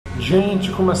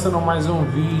Gente, começando mais um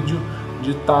vídeo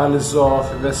de Tales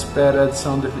of Vesperia,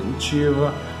 edição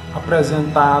definitiva,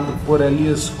 apresentado por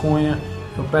Elias Cunha.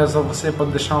 Eu peço a você para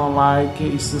deixar um like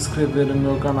e se inscrever no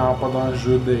meu canal para dar uma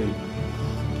ajuda aí.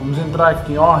 Vamos entrar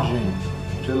aqui em Yormgen,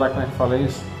 sei lá como é que fala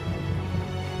isso.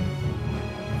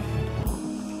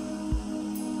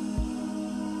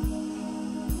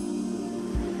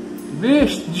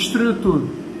 Vixe, destruiu tudo.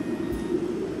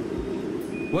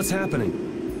 What's happening?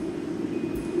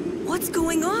 What's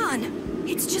going on?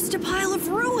 It's just a pile of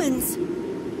ruins.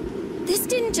 This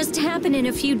didn't just happen in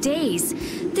a few days.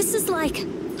 This is like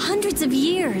hundreds of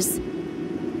years.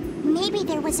 Maybe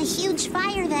there was a huge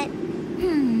fire that...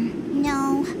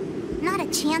 no. Not a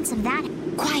chance of that.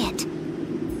 Quiet.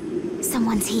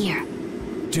 Someone's here.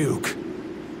 Duke.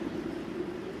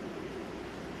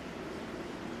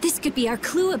 This could be our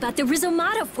clue about the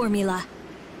Rhizomato formula.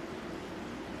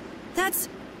 That's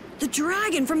the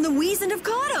dragon from the Wizened of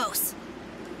Kodos.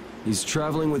 He's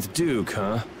traveling with Duke,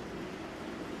 huh?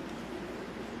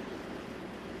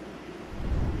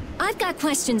 I've got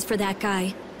questions for that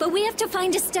guy, but we have to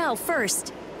find Estelle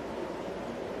first.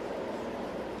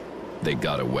 They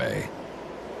got away.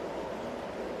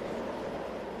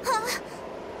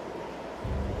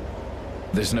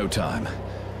 There's no time.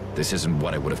 This isn't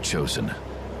what I would have chosen,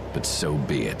 but so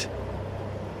be it.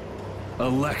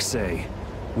 Alexei,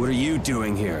 what are you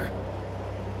doing here?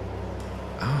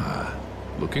 Ah,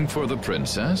 looking for the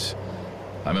princess?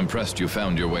 I'm impressed you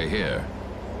found your way here.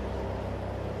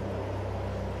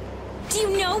 Do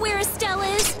you know where Estelle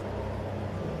is?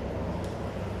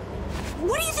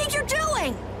 What do you think you're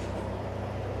doing?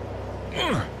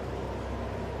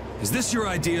 Is this your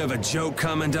idea of a joke,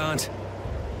 Commandant?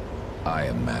 I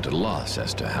am at a loss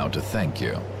as to how to thank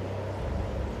you.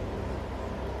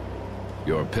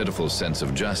 Your pitiful sense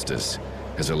of justice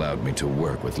has allowed me to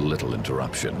work with little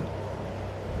interruption.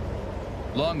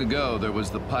 Long ago, there was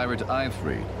the pirate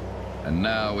Ifrit, and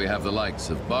now we have the likes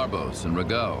of Barbos and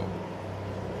Rago.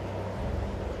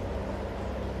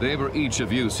 They were each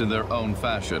of use in their own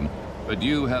fashion, but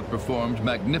you have performed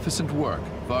magnificent work,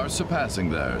 far surpassing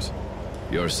theirs.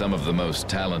 You're some of the most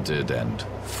talented and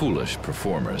foolish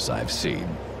performers I've seen.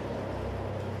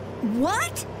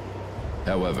 What?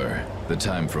 However, the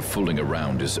time for fooling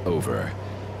around is over.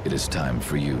 It is time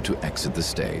for you to exit the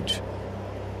stage.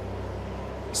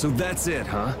 So that's it,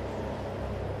 huh?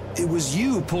 It was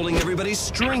you pulling everybody's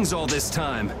strings all this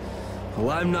time. Well,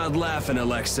 I'm not laughing,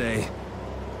 Alexei.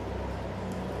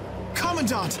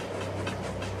 Commandant!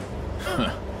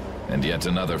 And yet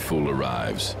another fool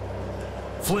arrives.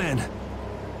 Flynn!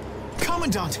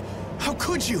 Commandant! How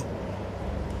could you?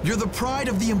 You're the pride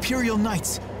of the Imperial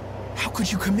Knights. How could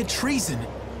you commit treason?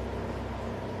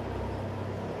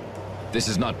 This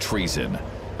is not treason.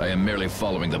 I am merely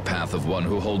following the path of one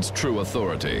who holds true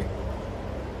authority.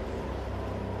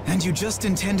 And you just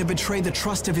intend to betray the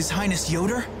trust of His Highness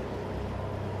Yoder?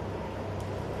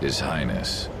 His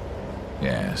Highness.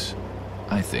 Yes.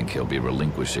 I think he'll be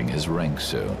relinquishing his rank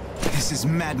soon. This is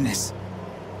madness.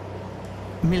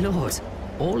 My lord,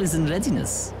 all is in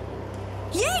readiness.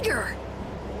 Jaeger!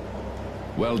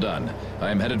 Well done. I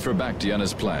am headed for Bactian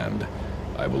as planned.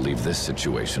 I will leave this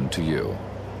situation to you.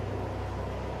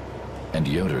 And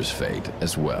Yoder's fate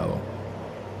as well.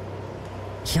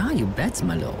 Yeah, you bet,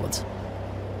 my lord.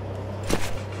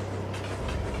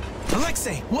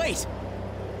 Alexei, wait!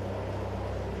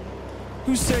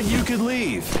 Who said you could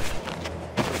leave?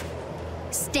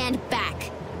 Stand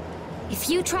back. If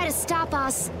you try to stop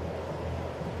us...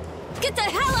 Get the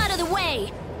hell out of the way!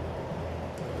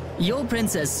 Your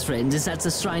princess friend is at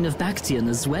the Shrine of Bactian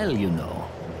as well, you know.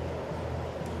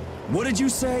 What did you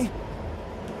say?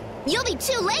 You'll be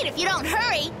too late if you don't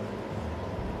hurry!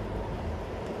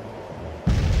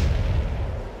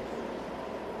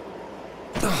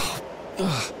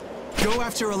 Go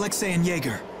after Alexei and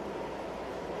Jaeger.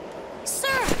 Sir!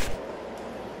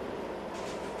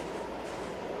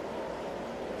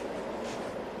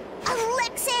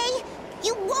 Alexei!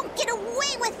 You won't get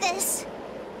away with this!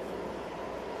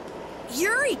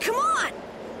 Yuri, come on!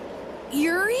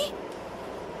 Yuri?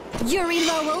 Yuri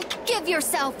Lowell, give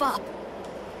yourself up!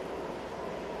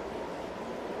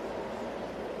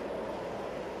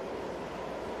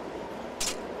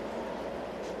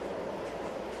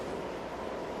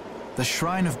 The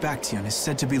Shrine of Bactian is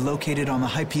said to be located on the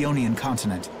Hypionian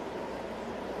continent.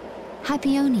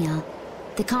 Hypionia,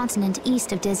 the continent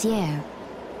east of Desier.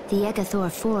 The Egathor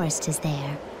forest is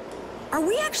there. Are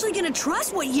we actually gonna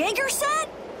trust what Jaeger said?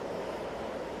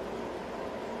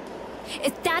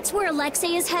 If that's where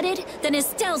Alexei is headed, then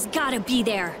Estelle's gotta be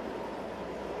there.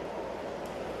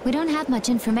 We don't have much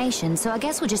information, so I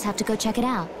guess we'll just have to go check it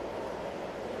out.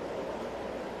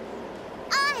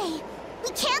 why? We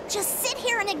can't just sit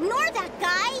here and ignore that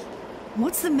guy!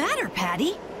 What's the matter,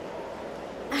 Patty?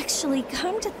 Actually,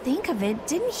 come to think of it,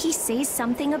 didn't he say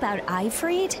something about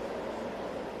Eifried?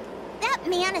 That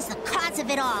man is the cause of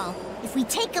it all. If we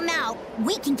take him out,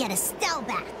 we can get Estelle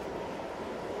back.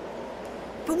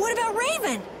 But what about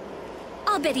Raven?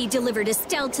 I'll bet he delivered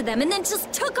Estelle to them and then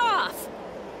just took off!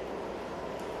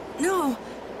 No,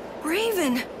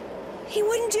 Raven. He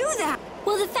wouldn't do that.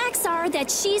 Well, the facts are that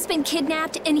she's been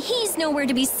kidnapped and he's nowhere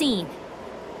to be seen.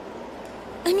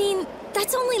 I mean,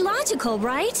 that's only logical,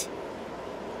 right?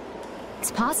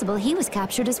 It's possible he was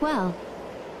captured as well.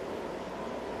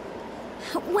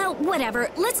 Well, whatever.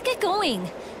 Let's get going.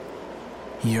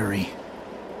 Yuri.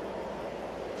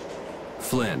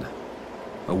 Flynn,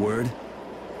 a word?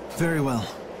 Very well.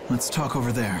 Let's talk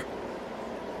over there.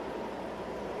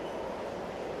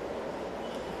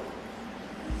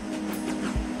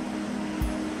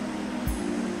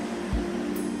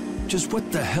 Just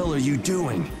what the hell are you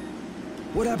doing?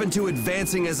 What happened to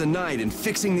advancing as a knight and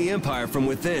fixing the Empire from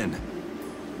within?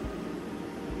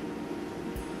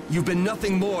 You've been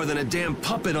nothing more than a damn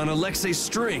puppet on Alexei's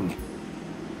string.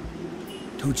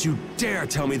 Don't you dare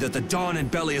tell me that the Dawn and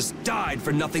Bellius died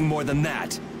for nothing more than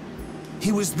that.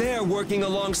 He was there working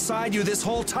alongside you this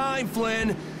whole time,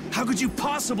 Flynn. How could you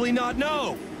possibly not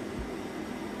know?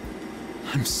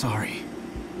 I'm sorry.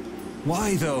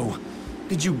 Why, though?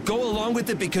 Did you go along with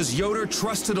it because Yoder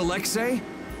trusted Alexei?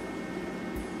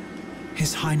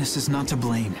 His Highness is not to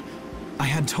blame. I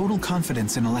had total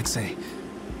confidence in Alexei.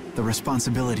 The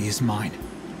responsibility is mine.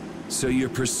 So your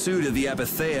pursuit of the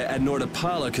Apatheia at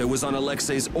Nordopolica was on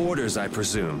Alexei's orders, I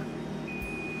presume?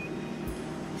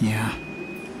 Yeah.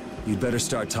 You'd better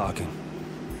start talking.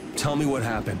 Tell me what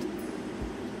happened.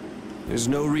 There's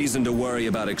no reason to worry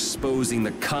about exposing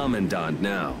the Commandant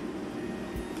now.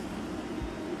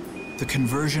 The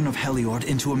conversion of Heliord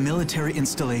into a military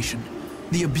installation.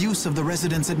 The abuse of the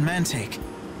residents at Mantake.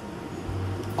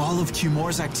 All of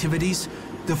Cumor's activities.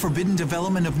 The forbidden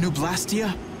development of New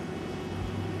Blastia.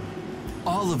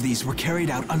 All of these were carried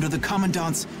out under the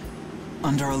Commandant's...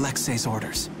 under Alexei's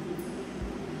orders.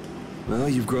 Well,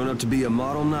 you've grown up to be a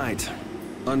model knight.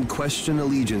 Unquestioned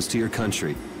allegiance to your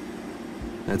country.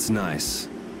 That's nice.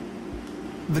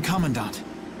 The Commandant,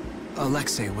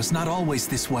 Alexei, was not always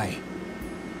this way.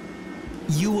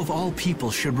 You of all people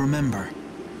should remember,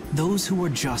 those who are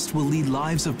just will lead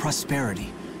lives of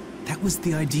prosperity. That was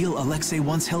the ideal Alexei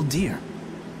once held dear.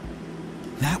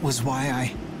 That was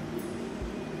why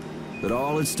But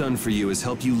all it's done for you is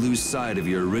help you lose sight of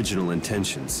your original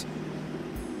intentions.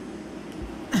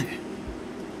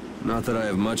 Not that I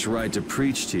have much right to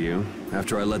preach to you,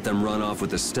 after I let them run off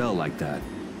with Estelle like that.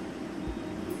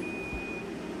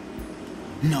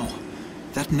 No,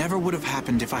 that never would have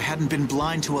happened if I hadn't been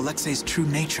blind to Alexei's true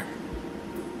nature.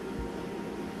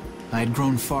 I had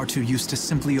grown far too used to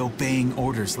simply obeying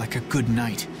orders like a good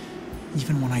knight,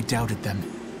 even when I doubted them.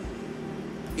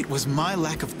 It was my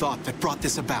lack of thought that brought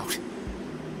this about.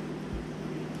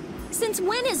 Since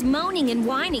when is moaning and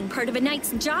whining part of a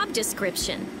knight's job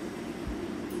description?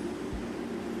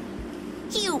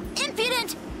 You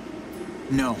impudent!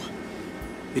 No.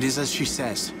 It is as she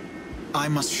says. I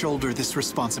must shoulder this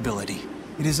responsibility.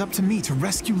 It is up to me to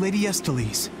rescue Lady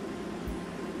Estellise.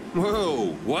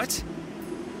 Whoa, what?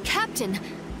 Captain,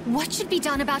 what should be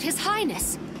done about His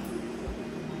Highness?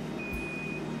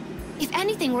 If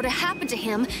anything were to happen to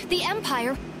him, the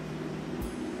Empire...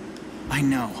 I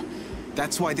know.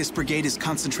 That's why this brigade is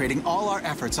concentrating all our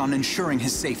efforts on ensuring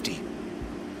his safety.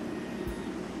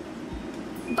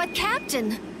 But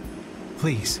Captain...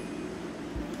 Please.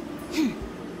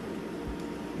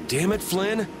 Damn it,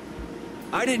 Flynn.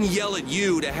 I didn't yell at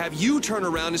you to have you turn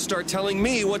around and start telling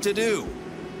me what to do.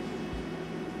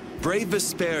 Brave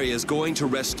Vesperia is going to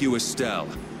rescue Estelle.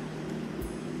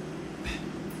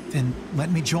 Then let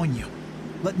me join you.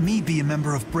 Let me be a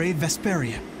member of Brave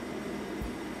Vesperia.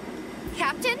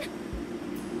 Captain?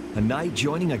 A knight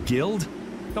joining a guild?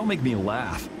 Don't make me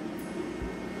laugh.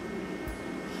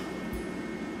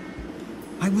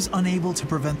 I was unable to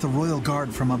prevent the Royal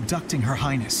Guard from abducting Her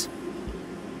Highness.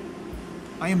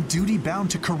 I am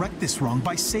duty-bound to correct this wrong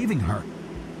by saving her.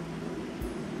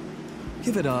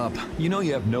 Give it up. You know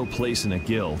you have no place in a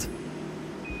guild.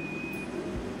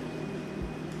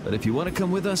 But if you want to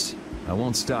come with us, I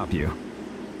won't stop you.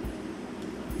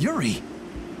 Yuri!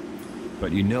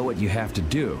 But you know what you have to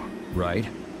do, right?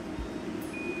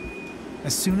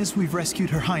 As soon as we've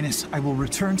rescued Her Highness, I will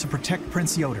return to protect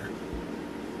Prince Yoder.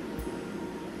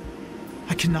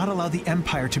 I cannot allow the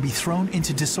Empire to be thrown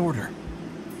into disorder.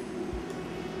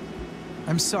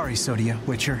 I'm sorry, Sodia,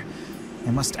 Witcher.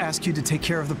 I must ask you to take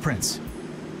care of the Prince.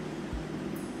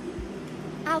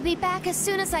 I'll be back as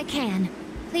soon as I can.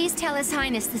 Please tell His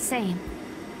Highness the same.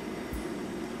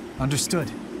 Understood.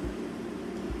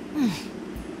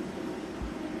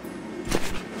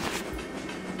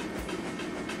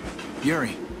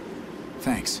 Yuri,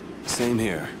 thanks. Same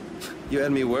here. You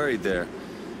had me worried there.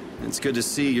 It's good to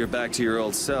see you're back to your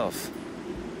old self.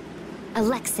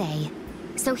 Alexei.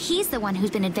 So he's the one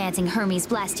who's been advancing Hermes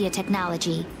Blastia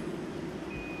technology.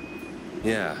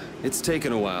 Yeah, it's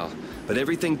taken a while, but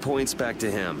everything points back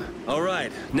to him. All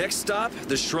right, next stop,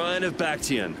 the Shrine of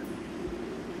Bactian.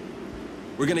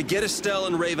 We're gonna get Estelle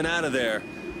and Raven out of there,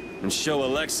 and show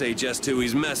Alexei just who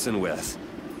he's messing with.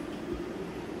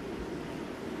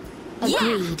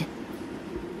 Agreed.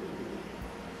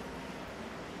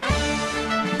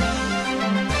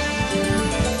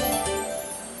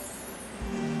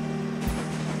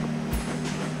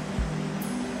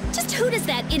 Just who does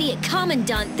that idiot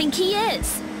Commandant think he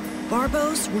is?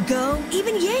 Barbos, Rigaud,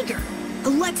 even Jaeger.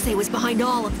 Alexei was behind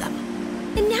all of them.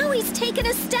 And now he's taken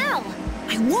Estelle.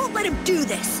 I won't let him do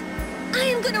this. I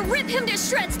am gonna rip him to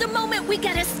shreds the moment we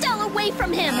get Estelle away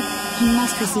from him. He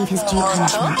must receive his due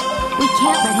punishment. We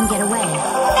can't let him get away.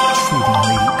 Treating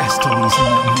Lady Estellise in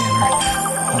that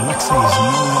manner. Alexei is no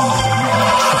longer the man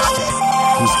I trusted.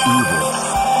 He's evil.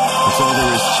 That's all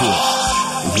there is to it.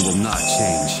 And he will not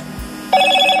change.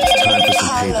 It's time for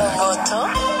some payback.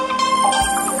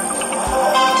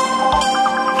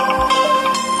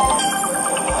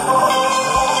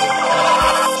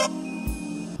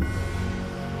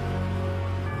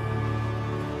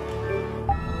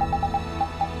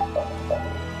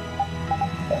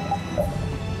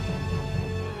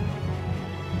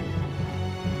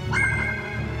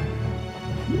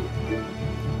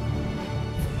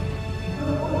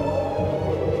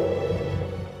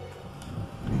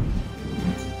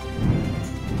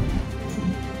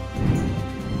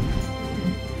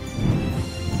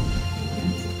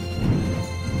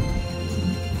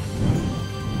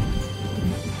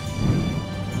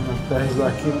 Até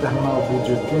aqui, terminar o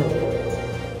vídeo aqui.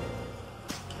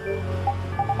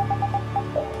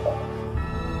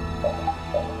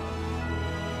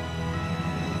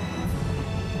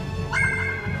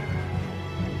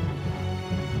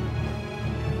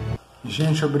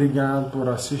 Gente, obrigado por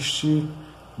assistir.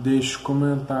 Deixe um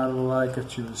comentário, like,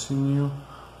 ative o sininho.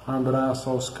 Um abraço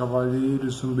aos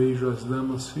cavalheiros, um beijo às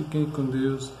damas. Fiquem com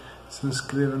Deus. Se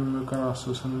inscreva no meu canal se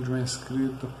você não tiver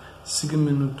inscrito.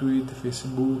 Siga-me no Twitter,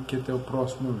 Facebook e até o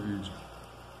próximo vídeo.